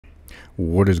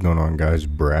What is going on, guys?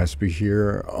 Braspy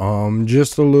here.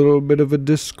 Just a little bit of a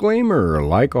disclaimer,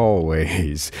 like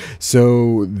always.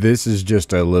 So this is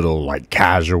just a little like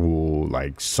casual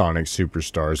like Sonic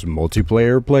Superstars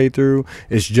multiplayer playthrough.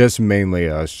 It's just mainly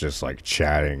us just like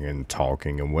chatting and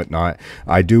talking and whatnot.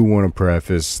 I do want to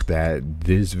preface that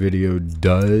this video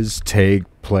does take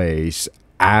place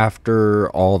after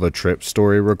all the trip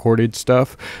story recorded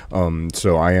stuff,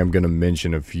 so I am going to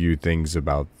mention a few things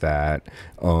about that,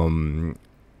 and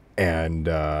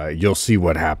you'll see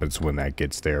what happens when that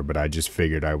gets there, but I just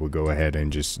figured I would go ahead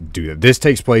and just do that. This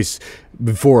takes place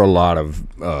before a lot of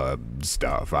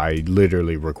stuff. I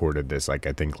literally recorded this like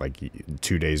I think like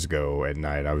 2 days ago at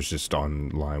night. I was just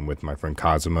online with my friend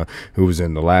Kazuma, who was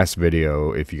in the last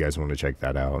video, if you guys want to check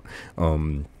that out.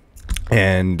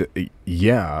 And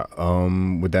yeah,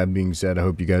 with that being said, I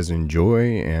hope you guys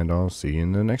enjoy, and I'll see you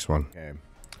in the next one. Okay.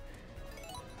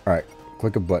 Alright,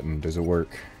 click a button. Does it work?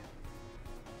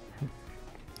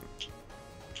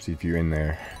 See if you're in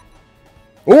there.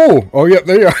 Oh, yeah,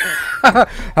 there you are.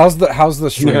 How's the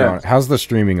stream on it? How's the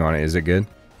streaming on it? Is it good?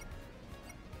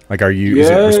 Like, is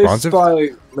it responsive? It's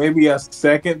like maybe a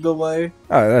second delay.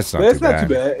 Oh, that's not But too it's not bad.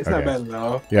 too bad. It's Okay. not bad at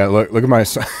all. Yeah, look at my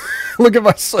son. Look at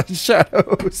my son's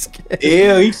shadow skin.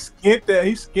 Yeah, he skint that.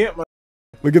 He skint my.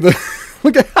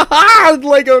 Look at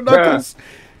Lego Knuckles.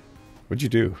 What'd you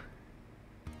do?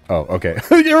 Oh, okay.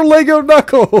 You're Lego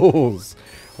Knuckles.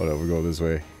 Hold on, we're going this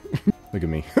way. Look at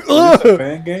me. Is this a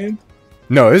fan game?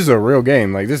 No, this is a real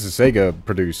game. Like, this is Sega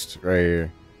produced right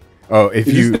here. Oh, if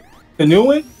Is you... this the new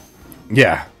one?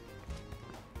 Yeah.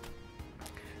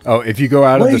 Oh, if you go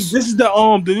out Wait, of this is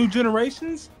the new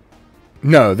generations?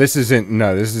 No, this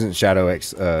isn't Shadow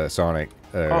X Sonic.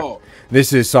 Oh.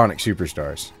 This is Sonic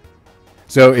Superstars.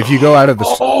 So if you go out of the...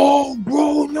 Oh,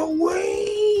 bro, no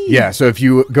way. Yeah, so if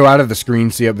you go out of the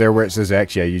screen, see up there where it says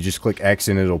X, yeah, you just click X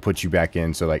and it'll put you back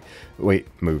in. So like, wait,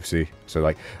 move, see? So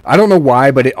like, I don't know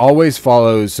why, but it always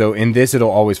follows. So in this, it'll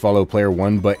always follow player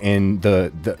one, but in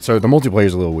so the multiplayer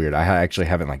is a little weird. I actually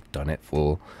haven't like done it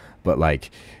full, but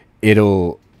like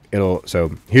so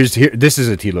this is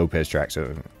a T Lopez track. So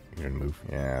you're gonna move.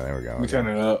 Yeah, there we go. Let me turn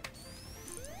it up.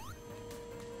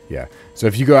 Yeah. So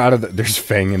if you go out of there's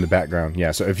Fang in the background.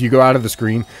 Yeah. So if you go out of the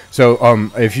screen, so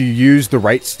if you use the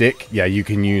right stick, yeah, you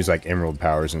can use like emerald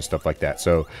powers and stuff like that.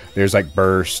 So there's like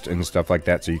burst and stuff like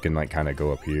that. So you can like kind of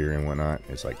go up here and whatnot.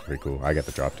 It's like pretty cool. I got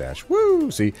the drop dash. Woo!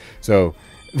 See? So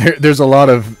there's a lot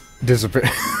of disappear.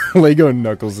 Lego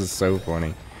Knuckles is so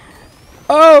funny.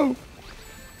 Oh.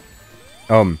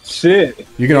 Shit.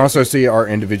 You can also see our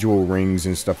individual rings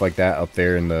and stuff like that up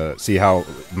there in the. See how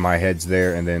my head's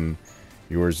there and then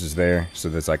yours is there, so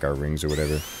that's like our rings or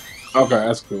whatever. Okay,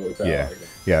 that's cool. Okay, Yeah, like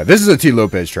yeah. This is a T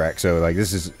Lopez track, so like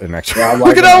this is an extra. Yeah,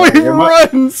 Look at how he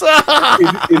runs. is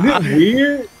it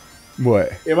weird?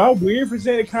 What? Am I weird for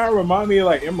saying it kind of remind me of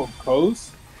like Emerald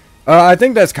Coast? I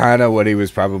think that's kind of what he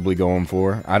was probably going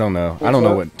for. I don't know. I don't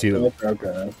know what T.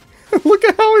 Okay. Look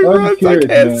at how he I'm runs. curious,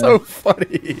 It's so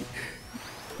funny.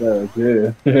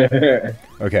 Yeah.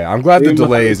 Okay, I'm glad the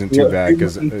delay isn't too bad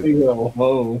because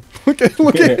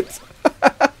look at it.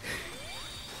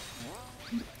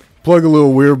 Plug a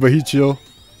little weird, but he chill.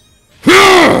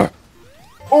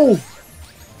 Oh!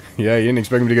 Yeah, you didn't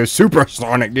expect him to go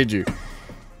supersonic, did you?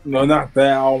 No, not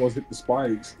that. I almost hit the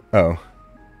spikes. Oh.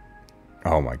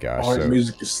 Oh my gosh. Oh, his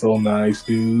music is so nice,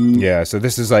 dude. Yeah, so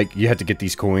this is like, you have to get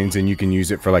these coins and you can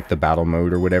use it for like the battle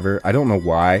mode or whatever. I don't know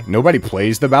why. Nobody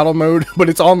plays the battle mode, but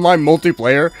it's online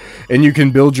multiplayer and you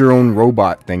can build your own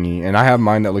robot thingy. And I have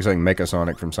mine that looks like Mecha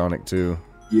Sonic from Sonic 2.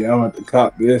 Yeah, I'm about to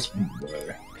cop this,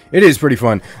 boy. It is pretty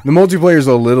fun. The multiplayer is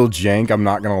a little jank, I'm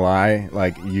not gonna lie.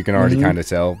 Like, you can already kind of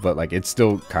tell, but like, it's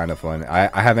still kind of fun. I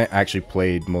haven't actually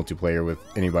played multiplayer with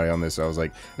anybody on this, so I was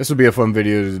like, this would be a fun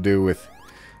video to do with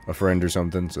a friend or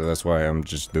something, so that's why I'm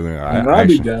just doing it. I'll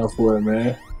be down for it,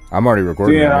 man. I'm already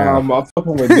recording it now. I'm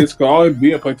fucking with Discord. I always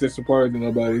be a PlayStation party to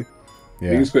nobody.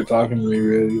 Yeah. You can quit talking to me,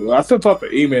 really. Well, I still talk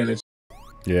to email and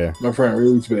Yeah. my friend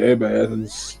Roots, but everybody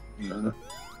else, you know.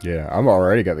 Yeah, I'm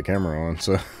already got the camera on,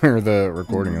 so or the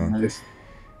recording on. Nice.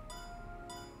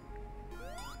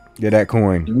 Get that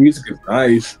coin. The music is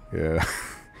nice. Yeah.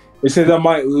 It says I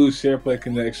might lose SharePlay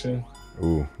connection.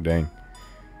 Ooh, dang.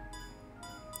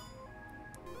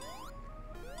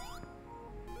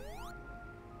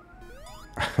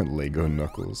 Lego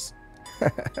Knuckles.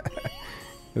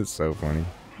 It's so funny.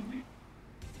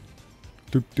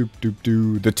 Doop doop doop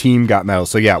doo. The team got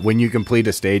medals. So yeah, when you complete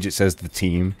a stage, it says the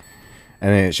team,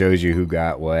 and then it shows you who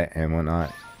got what and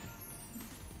whatnot.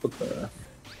 Okay.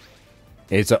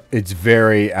 It's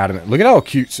very adamant. Look at how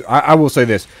cute. I will say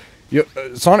this.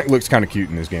 Sonic looks kind of cute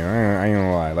in this game. I ain't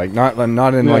gonna lie. Like not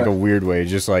in like a weird way.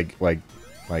 Just like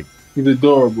he's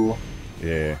adorable.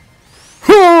 Yeah.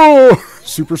 Oh,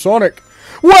 Super Sonic.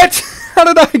 What? How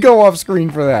did I go off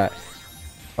screen for that?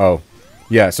 Oh,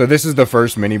 yeah. So this is the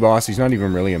first mini boss. He's not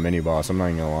even really a mini boss. I'm not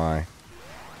even gonna lie.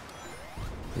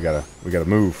 We gotta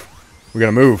move. We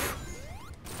gotta move.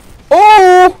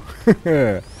 Oh!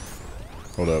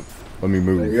 Hold up. Let me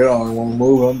move. You don't want to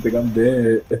move. I think I'm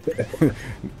dead.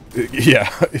 Yeah,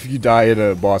 if you die in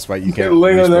a boss fight, you can't.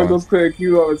 Lego Knuckles couldn't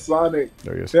keep up with Sonic.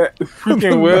 There he is. That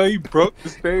freaking well, he broke the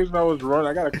stage when I was running.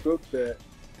 I gotta cook that.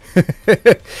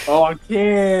 Oh, I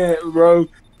can't, bro.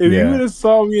 If you would have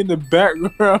saw me in the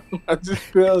background, I just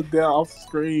fell down off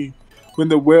screen when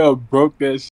the well broke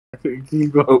that shit. I couldn't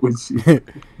keep up with you.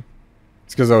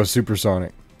 It's because I was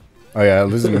Supersonic. Oh yeah, I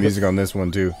listen to music on this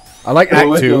one too. I like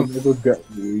Act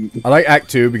 2. I like Act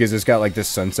 2 because it's got like this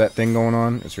sunset thing going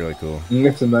on. It's really cool.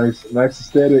 It's a nice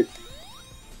aesthetic.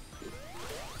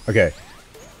 Okay,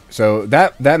 so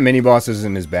that mini boss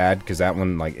isn't as bad because that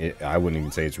one, like, I wouldn't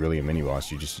even say it's really a mini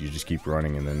boss. You just keep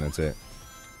running and then that's it.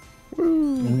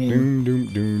 Woo. Doom doom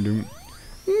doom doom.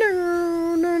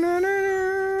 No no no no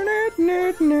no no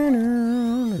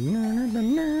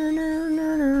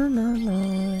no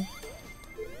no.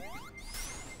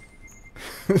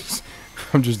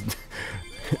 I'm just.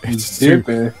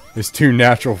 It's too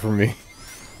natural for me.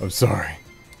 I'm sorry.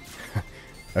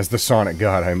 As the Sonic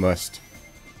God, I must.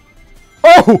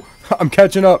 Oh! I'm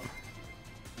catching up.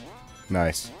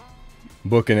 Nice.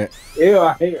 Booking it. Ew,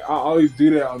 I always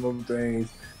do that on them things.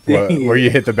 Where you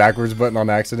hit the backwards button on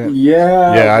accident?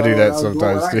 Yeah. Yeah, I do that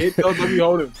sometimes too. I hit those, I'll be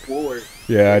holding forward.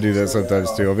 Yeah, I do that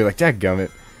sometimes too. I'll be like,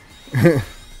 dadgummit.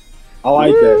 I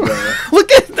like that, man.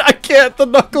 Look at I can't. The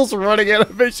Knuckles running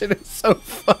animation is so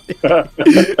funny.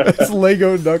 It's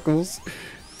Lego Knuckles.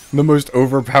 The most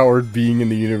overpowered being in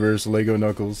the universe, Lego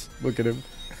Knuckles. Look at him.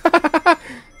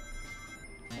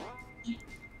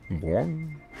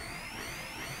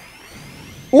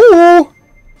 Ooh!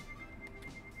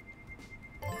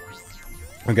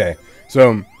 Okay,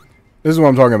 so this is what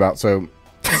I'm talking about. So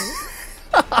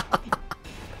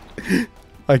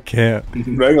I can't.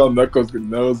 Lego Knuckles'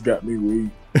 nose got me weak.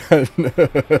 I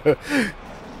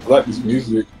like this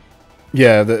music.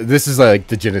 Yeah, this is like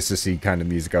the Genesis-y kind of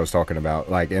music I was talking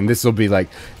about. Like, and this will be like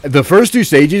the first two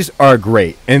stages are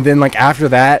great, and then like after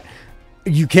that,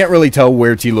 you can't really tell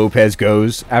where T. Lopez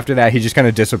goes. After that, he just kind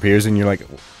of disappears, and you're like,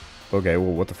 okay,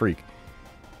 well, what the freak?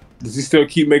 Does he still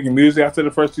keep making music after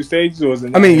the first two stages, or is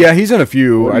it? I mean, yeah, he's in a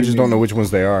few. I just don't know which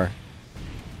ones they are.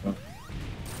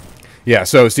 Yeah,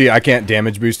 so see, I can't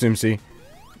damage boost him. See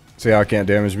how I can't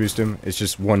damage boost him? It's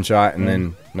just one shot and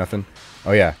then nothing.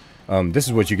 Oh yeah. This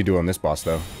is what you could do on this boss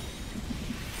though.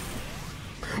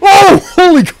 Oh,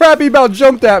 holy crap! He about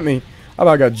jumped at me. I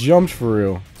about got jumped for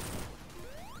real.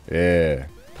 Yeah.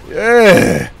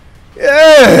 Yeah.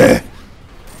 Yeah.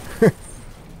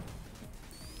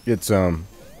 Get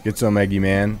some, Eggy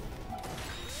Man.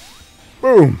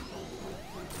 Boom.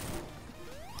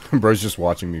 Bro's just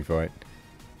watching me fight.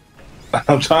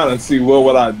 I'm trying to see what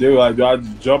would I do. Like, do I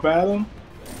just jump at him?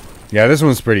 Yeah, this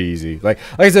one's pretty easy. Like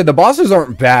I said, the bosses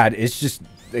aren't bad. It's just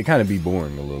they kind of be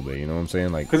boring a little bit. You know what I'm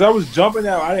saying? Like, because I was jumping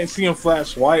at him, I didn't see him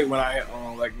flash white when I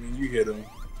like when you hit him.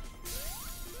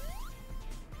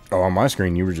 Oh, on my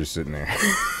screen, you were just sitting there.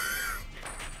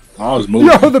 I was moving.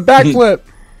 Yo, the backflip,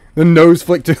 the nose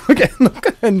flick to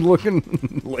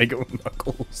looking Lego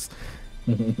Knuckles.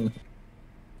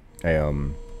 Hey,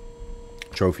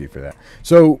 trophy for that.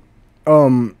 So,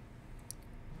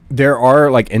 there are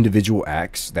like individual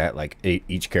acts that like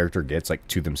each character gets like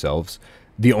to themselves.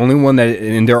 The only one that,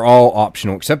 and they're all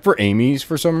optional except for Amy's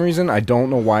for some reason. I don't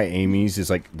know why Amy's is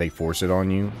like they force it on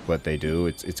you, but they do.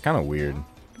 It's kind of weird.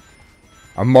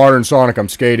 I'm modern Sonic. I'm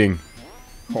skating.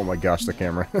 Oh my gosh, the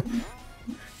camera.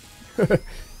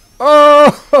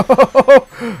 Oh!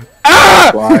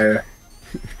 Ah!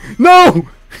 No!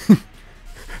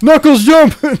 Knuckles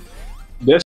jump!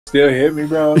 That still hit me,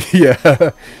 bro.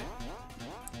 Yeah.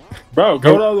 Bro,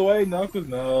 go the other way, Knuckles.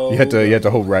 No. You have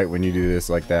to hold right when you do this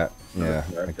like that. Yeah,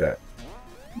 like that.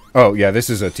 Oh yeah, this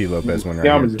is a T. Lopez one right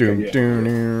here.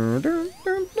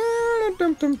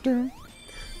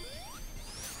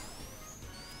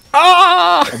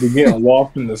 Ah! I've been getting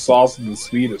lost in the sauce and the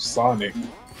speed of Sonic.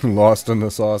 Lost in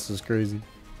the sauce is crazy.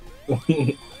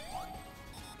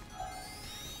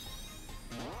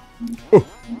 Oh,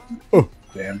 oh!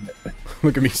 Damn it!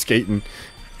 Look at me skating.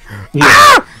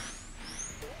 Ah!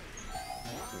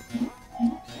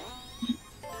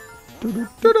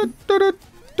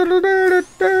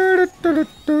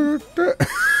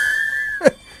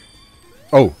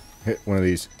 Oh, hit one of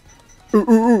these. Ooh,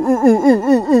 ooh, ooh, ooh,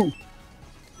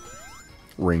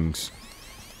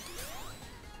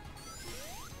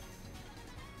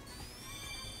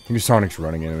 Here's Sonic's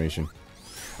running animation.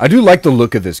 I do like the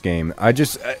look of this game. I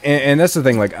just, and that's the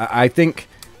thing. Like, I think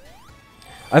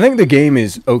the game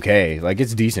is okay. Like,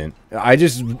 it's decent.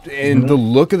 And the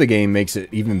look of the game makes it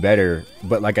even better.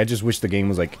 But like, I just wish the game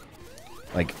was like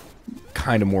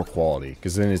kind of more quality.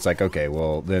 Because then it's like, okay,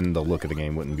 well, then the look of the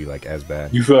game wouldn't be like as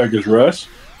bad. You feel like it's rushed?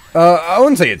 I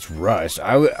wouldn't say it's rushed.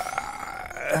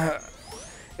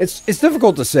 It's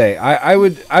difficult to say. I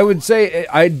would say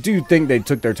I do think they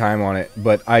took their time on it,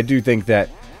 but I do think that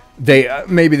they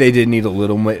maybe they did need a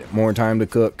little bit more time to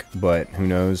cook, but who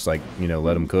knows? Like, you know,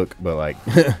 let them cook. But like,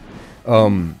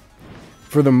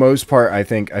 for the most part, I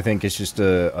think it's just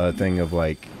a thing of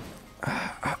like,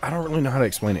 I don't really know how to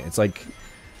explain it. It's like,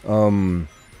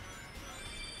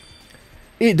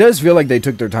 it does feel like they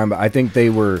took their time, but I think they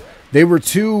were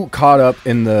too caught up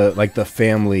in the like the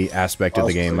family aspect of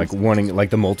the game, like wanting like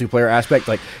the multiplayer aspect.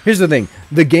 Like, here's the thing: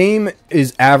 the game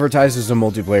is advertised as a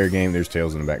multiplayer game. There's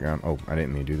Tails in the background. Oh, I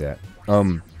didn't mean to do that.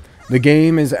 The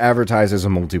game is advertised as a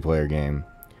multiplayer game,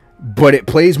 but it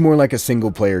plays more like a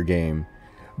single player game.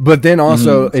 But then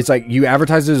also, it's like you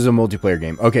advertise it as a multiplayer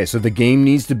game. Okay, so the game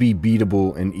needs to be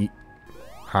beatable and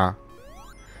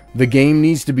the game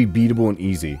needs to be beatable and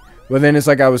easy. But then it's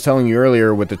like I was telling you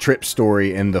earlier with the trip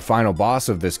story and the final boss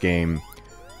of this game.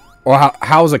 Or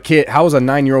how's a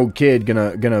 9-year-old kid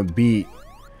gonna beat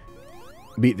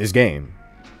this game?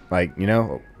 Like, you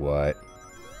know, what?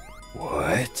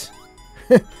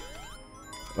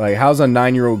 Like, how's a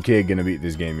 9-year-old kid gonna beat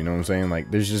this game? You know what I'm saying?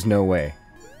 Like, there's just no way.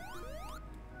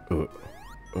 Oh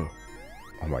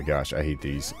my gosh, I hate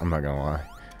these. I'm not gonna lie.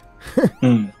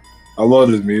 I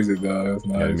love this music though. It's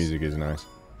nice. Yeah, the music is nice.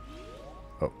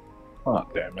 Oh,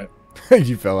 damn it.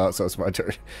 You fell out, so it's my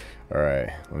turn. Alright,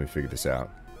 let me figure this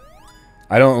out.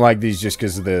 I don't like these just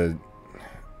because of the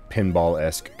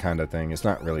pinball-esque kind of thing. It's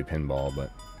not really pinball,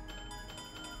 but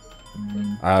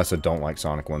I also don't like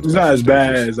Sonic 1. It's not as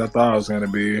bad as I thought it was going to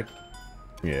be.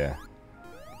 Yeah.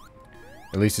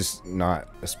 At least it's not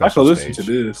a special stage. I can listen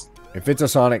to this. If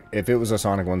it was a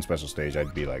Sonic 1 special stage,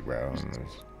 I'd be like, bro.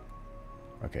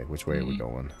 Okay, which way are we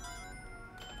going?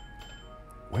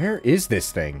 Where is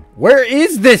this thing? Where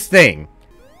is this thing?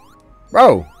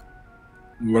 Bro.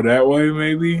 Well, that way,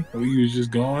 maybe? Or you was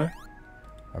just going?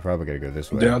 I probably gotta go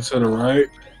this way. Down to the right,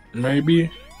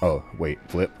 maybe? Oh, wait.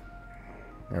 Flip.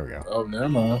 There we go. Oh, never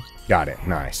mind. Got it.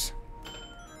 Nice.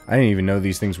 I didn't even know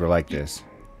these things were like this.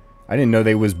 I didn't know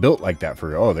they was built like that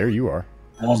for... Oh, there you are.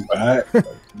 I'm back.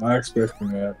 Not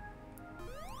expecting that.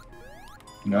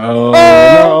 No,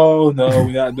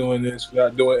 we're not doing this. We're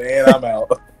not doing it, and I'm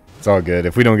out. It's all good.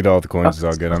 If we don't get all the coins, it's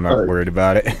all good. I'm not worried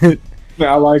about it.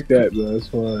 I like that, though. It's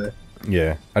fun.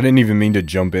 Yeah. I didn't even mean to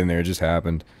jump in there. It just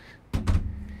happened.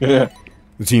 Yeah.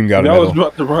 The team got a I medal. was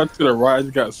about to run to the right.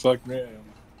 Just got sucked in.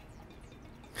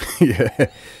 Yeah.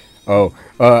 Oh,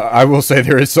 I will say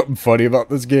there is something funny about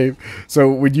this game.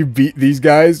 So when you beat these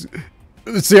guys,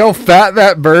 see how fat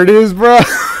that bird is, bro?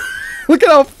 Look at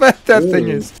how fat that thing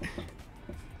is.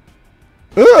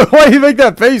 Ugh, why do you make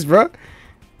that face, bro?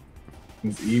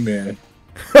 It's E-Man.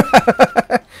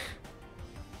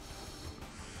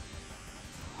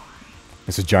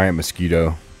 It's a giant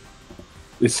mosquito.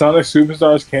 Is Sonic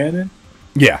Superstars canon?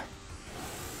 Yeah.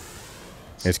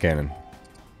 It's canon.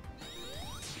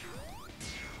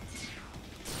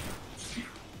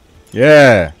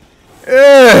 Yeah.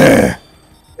 Yeah.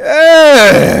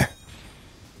 Yeah.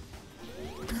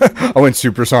 I went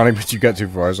supersonic, but you got too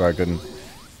far, so I couldn't.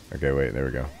 Okay, wait. There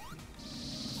we go.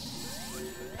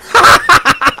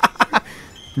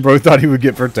 Bro thought he would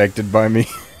get protected by me.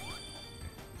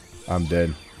 I'm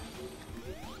dead.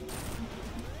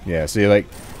 Yeah, see, like...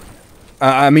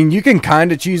 I mean, you can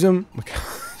kind of cheese him.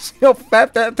 See how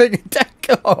fat that thing is?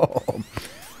 Oh.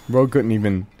 Bro couldn't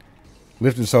even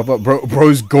lift himself up.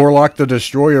 Bro's Gorlock the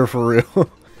Destroyer for real.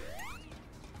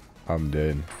 I'm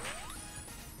dead.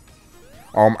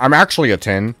 I'm actually a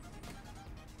 10.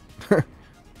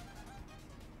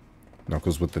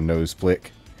 Knuckles with the nose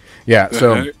flick. Yeah,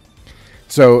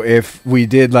 so if we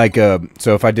did like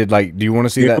so if I did like, do you want to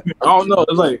see that? Oh no,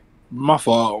 it's like my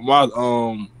fault.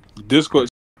 My Discord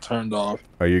turned off.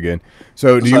 Oh, you're good.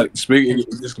 So it's do you like speaking?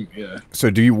 Yeah. So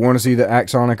do you want to see the Act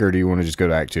Sonic, or do you want to just go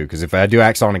to Act 2? Because if I do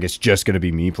Act Sonic, it's just gonna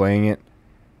be me playing it.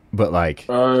 But like,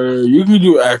 you can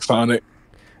do Act Sonic.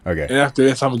 Okay. And after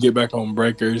this, I'm gonna get back on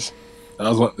Breakers. I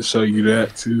was wanting to show you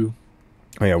that too.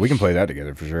 Oh yeah, we can play that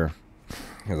together for sure.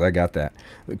 Because I got that.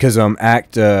 Because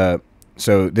Act.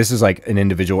 So this is like an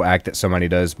individual act that somebody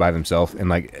does by themselves, and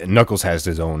like Knuckles has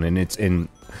his own, and it's in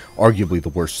arguably the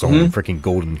worst zone, freaking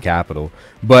Golden Capital.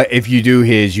 But if you do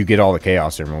his, you get all the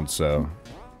Chaos Emeralds. So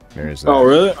there's that. Oh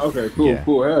really? Okay, cool, Yeah.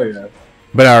 cool, hell yeah.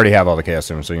 But I already have all the chaos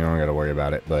stones, so you don't got to worry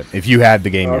about it. But if you had the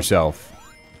game yourself,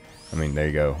 I mean, there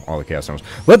you go, all the chaos stones.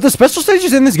 But the special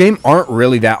stages in this game aren't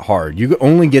really that hard. You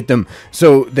only get them,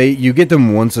 so you get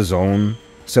them once a zone.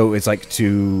 So it's like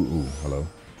two. Ooh, hello.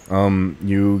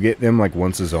 You get them like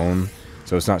once a zone,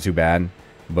 so it's not too bad.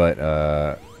 But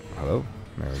hello,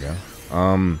 there we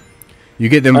go. You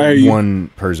get them one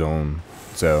per zone,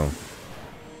 so.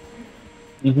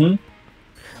 Mhm.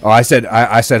 Oh, I said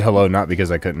hello, not because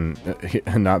I couldn't,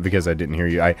 not because I didn't hear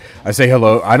you. I say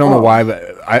hello. I don't know why, but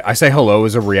I say hello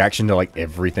as a reaction to like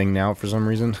everything now for some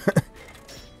reason.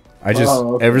 I just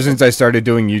ever since I started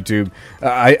doing YouTube,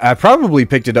 I probably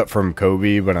picked it up from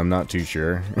Kobe, but I'm not too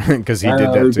sure because he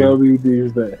did that too. Kobe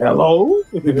did that. Hello.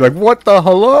 He'd be like, "What the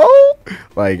hello?"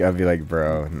 Like I'd be like,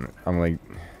 "Bro," I'm like,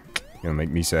 "You're gonna make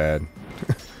me sad.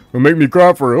 It'll make me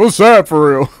cry for real. It's sad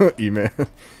for real." E-man.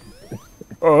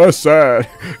 Oh, that's sad.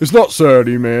 It's not sad,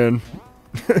 E-man.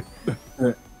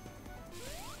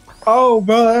 Oh,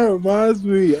 bro, that reminds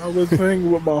me. I was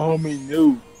playing with my homie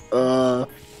Newt.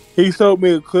 He showed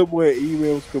me a clip where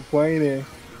E-man was complaining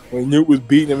when Newt was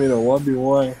beating him in a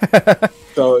 1v1.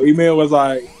 So E-man was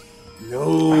like,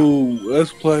 "No,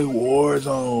 let's play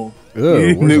Warzone."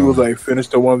 Newt was like, "Finish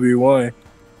the 1v1."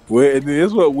 And this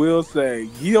is what Will say.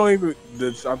 He don't even.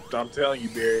 I'm telling you,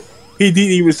 Barry. He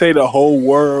didn't even say the whole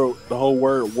word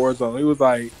Warzone. He was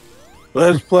like,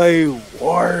 "Let's play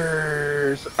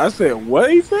Wars." I said, "What?"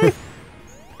 He said.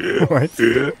 What?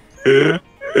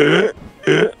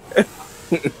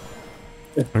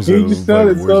 He just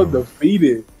sounded so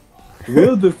defeated.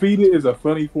 Will defeated is a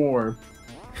funny form.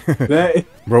 That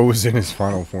bro was in his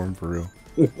final form for real.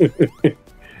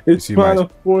 His final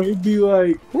form, he'd be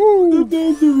like, "Woo,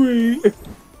 victory."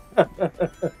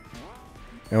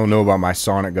 They don't know about my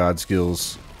Sonic God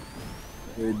skills.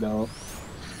 They don't.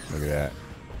 Look at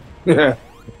that.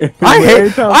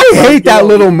 I hate that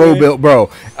little mobile, bro.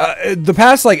 The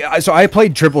past, like, so I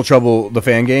played Triple Trouble, the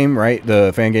fan game, right?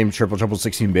 The fan game Triple Trouble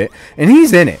 16-bit, and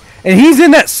he's in it, and he's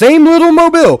in that same little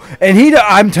mobile, and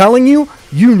I'm telling you,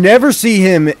 you never see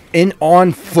him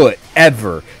on foot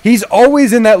ever. He's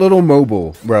always in that little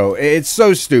mobile, bro. It's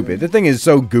so stupid. The thing is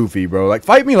so goofy, bro. Like,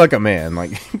 fight me like a man.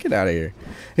 Like, get out of here.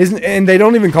 And they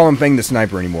don't even call him Fang the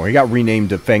Sniper anymore. He got renamed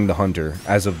to Fang the Hunter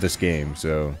as of this game.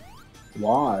 So,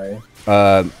 why?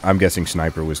 I'm guessing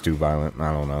Sniper was too violent.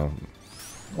 I don't know.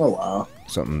 Oh wow.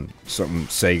 Some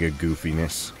Sega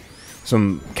goofiness.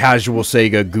 Some casual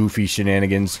Sega goofy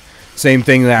shenanigans. Same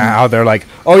thing that how they're like,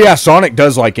 "Oh yeah, Sonic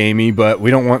does like Amy, but we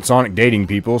don't want Sonic dating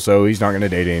people, so he's not gonna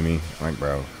date Amy." Like,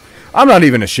 bro, I'm not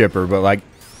even a shipper, but like,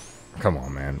 come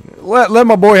on, man. Let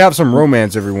my boy have some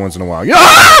romance every once in a while. Yeah!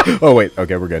 Oh wait,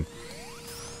 okay, we're good.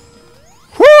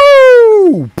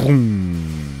 Woo!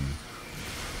 Boom.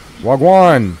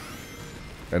 Wagwan.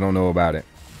 I don't know about it.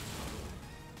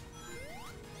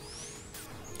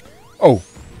 Oh.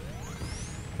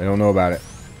 I don't know about it.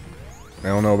 I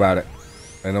don't know about it.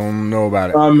 I don't know about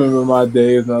it. I remember my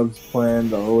days when I was playing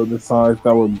the Sonic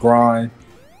that would grind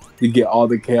to get all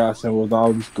the chaos symbols. I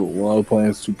was still love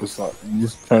playing Super Sonic.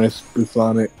 Just turning Super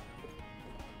Sonic.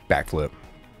 Backflip.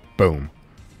 Boom.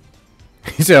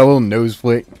 He said a little nose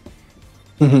flick.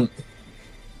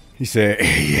 He said,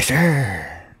 "Yes, sir."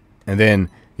 And then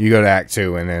you go to Act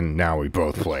 2, and then now we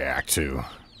both play Act 2.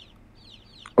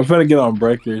 I'm trying to get on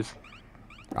Breakers.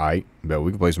 Alright, bet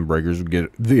we can play some Breakers. We get a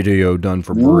video done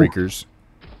for Breakers.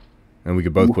 And we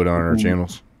could both put it on our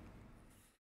channels.